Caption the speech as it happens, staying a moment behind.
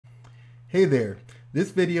Hey there!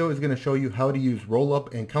 This video is going to show you how to use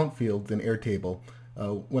rollup and count fields in Airtable.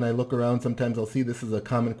 When I look around, sometimes I'll see this is a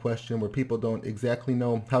common question where people don't exactly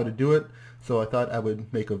know how to do it. So I thought I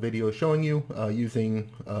would make a video showing you using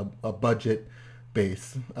a budget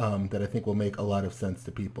base that I think will make a lot of sense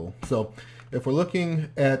to people. So if we're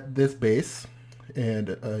looking at this base,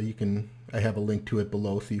 and I have a link to it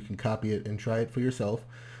below so you can copy it and try it for yourself.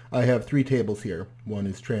 I have three tables here. One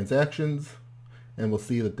is transactions, and we'll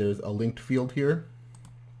see that there's a linked field here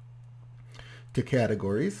to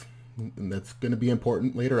categories, and that's going to be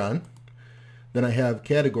important later on. Then I have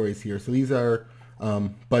categories here. So these are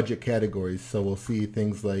budget categories. So we'll see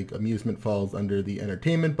things like amusement falls under the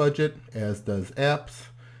entertainment budget, as does apps,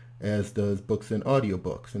 as does books and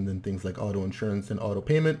audiobooks. And then things like auto insurance and auto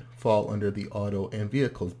payment fall under the auto and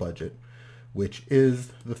vehicles budget, which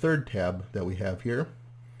is the third tab that we have here.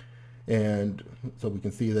 And so we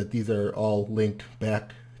can see that these are all linked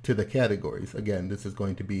back to the categories. Again, this is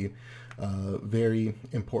going to be very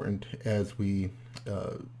important as we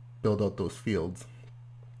build out those fields.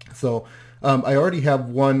 So I already have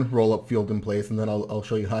one rollup field in place, and then I'll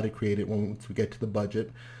show you how to create it once we get to the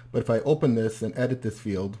budget. But if I open this and edit this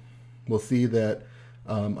field, we'll see that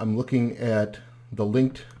I'm looking at the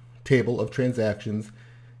linked table of transactions,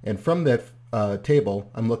 and from that table,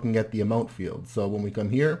 I'm looking at the amount field. So when we come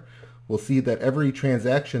here, we'll see that every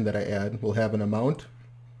transaction that I add will have an amount,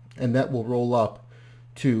 and that will roll up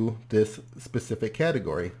to this specific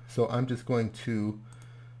category. So I'm just going to,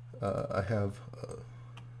 I have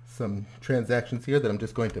some transactions here that I'm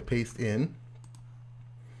just going to paste in.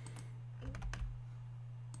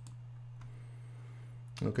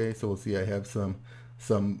 Okay, so we'll see I have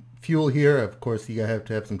some fuel here. Of course, you have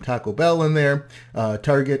to have some Taco Bell in there,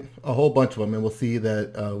 Target, a whole bunch of them, and we'll see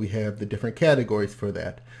that we have the different categories for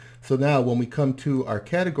that. So now when we come to our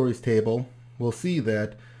categories table, we'll see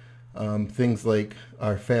that things like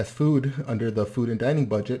our fast food under the food and dining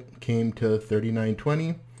budget came to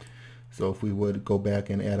 $39.20. So if we would go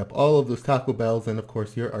back and add up all of those Taco Bells and of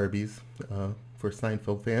course your Arby's for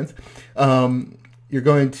Seinfeld fans, you're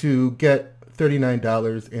going to get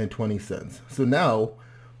 $39.20. So now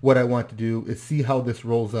what I want to do is see how this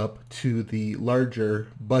rolls up to the larger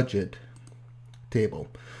budget table.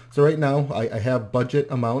 So right now I have budget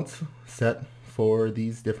amounts set for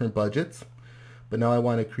these different budgets, but now I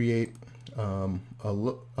want to create a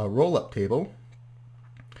roll-up table.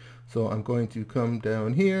 So I'm going to come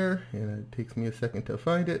down here, and it takes me a second to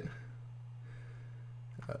find it.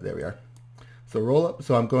 There we are. So roll up.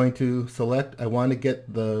 So I'm going to select, I want to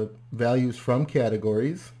get the values from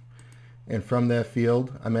categories, and from that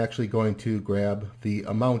field I'm actually going to grab the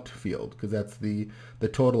amount field because that's the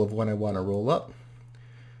total of what I want to roll up.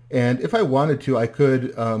 And if I wanted to, I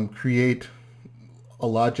could create a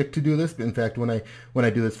logic to do this. In fact, when I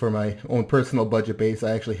do this for my own personal budget base,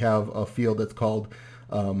 I actually have a field that's called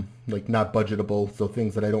like not budgetable, so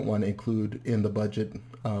things that I don't want to include in the budget.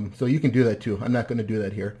 So you can do that too. I'm not going to do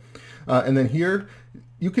that here. And then here,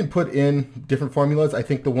 you can put in different formulas. I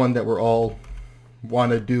think the one that we're all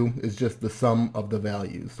want to do is just the sum of the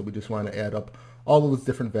values. So we just want to add up all of those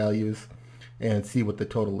different values and see what the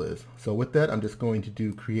total is. So with that, I'm just going to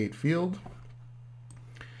do create field.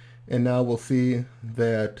 And now we'll see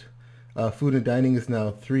that food and dining is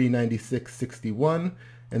now $396.61.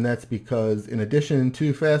 And that's because in addition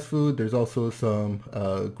to fast food, there's also some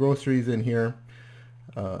groceries in here.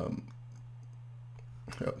 Oh,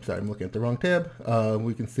 sorry, I'm looking at the wrong tab.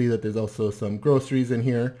 We can see that there's also some groceries in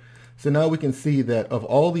here. So now we can see that of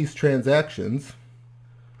all these transactions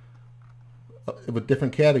with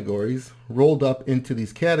different categories rolled up into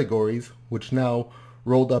these categories, which now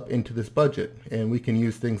rolled up into this budget. And we can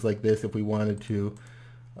use things like this if we wanted to.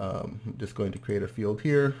 I'm just going to create a field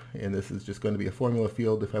here, and this is just going to be a formula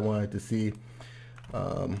field if I wanted to see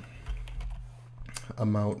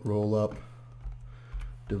amount roll up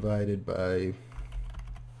divided by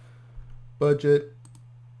budget.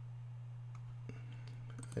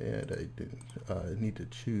 And I didn't need to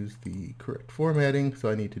choose the correct formatting, so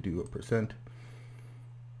I need to do a %.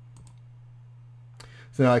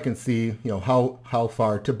 So now I can see, how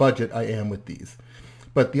far to budget I am with these.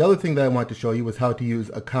 But the other thing that I want to show you is how to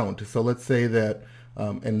use a count. So let's say that,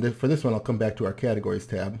 for this one I'll come back to our categories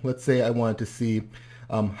tab. Let's say I wanted to see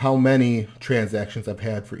how many transactions I've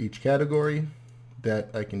had for each category.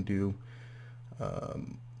 That I can do,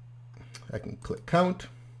 I can click count.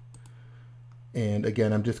 And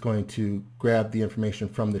again, I'm just going to grab the information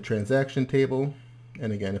from the transaction table.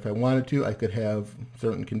 And again, if I wanted to, I could have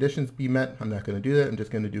certain conditions be met. I'm not going to do that. I'm just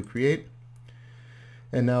going to do create.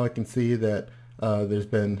 And now I can see that there's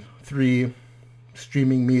been 3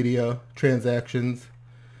 streaming media transactions.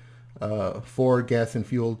 for gas and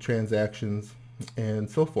fuel transactions, and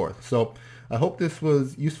so forth. So I hope this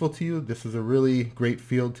was useful to you. This is a really great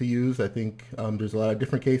field to use. I think there's a lot of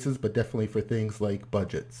different cases, but definitely for things like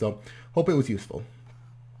budget. So hope it was useful.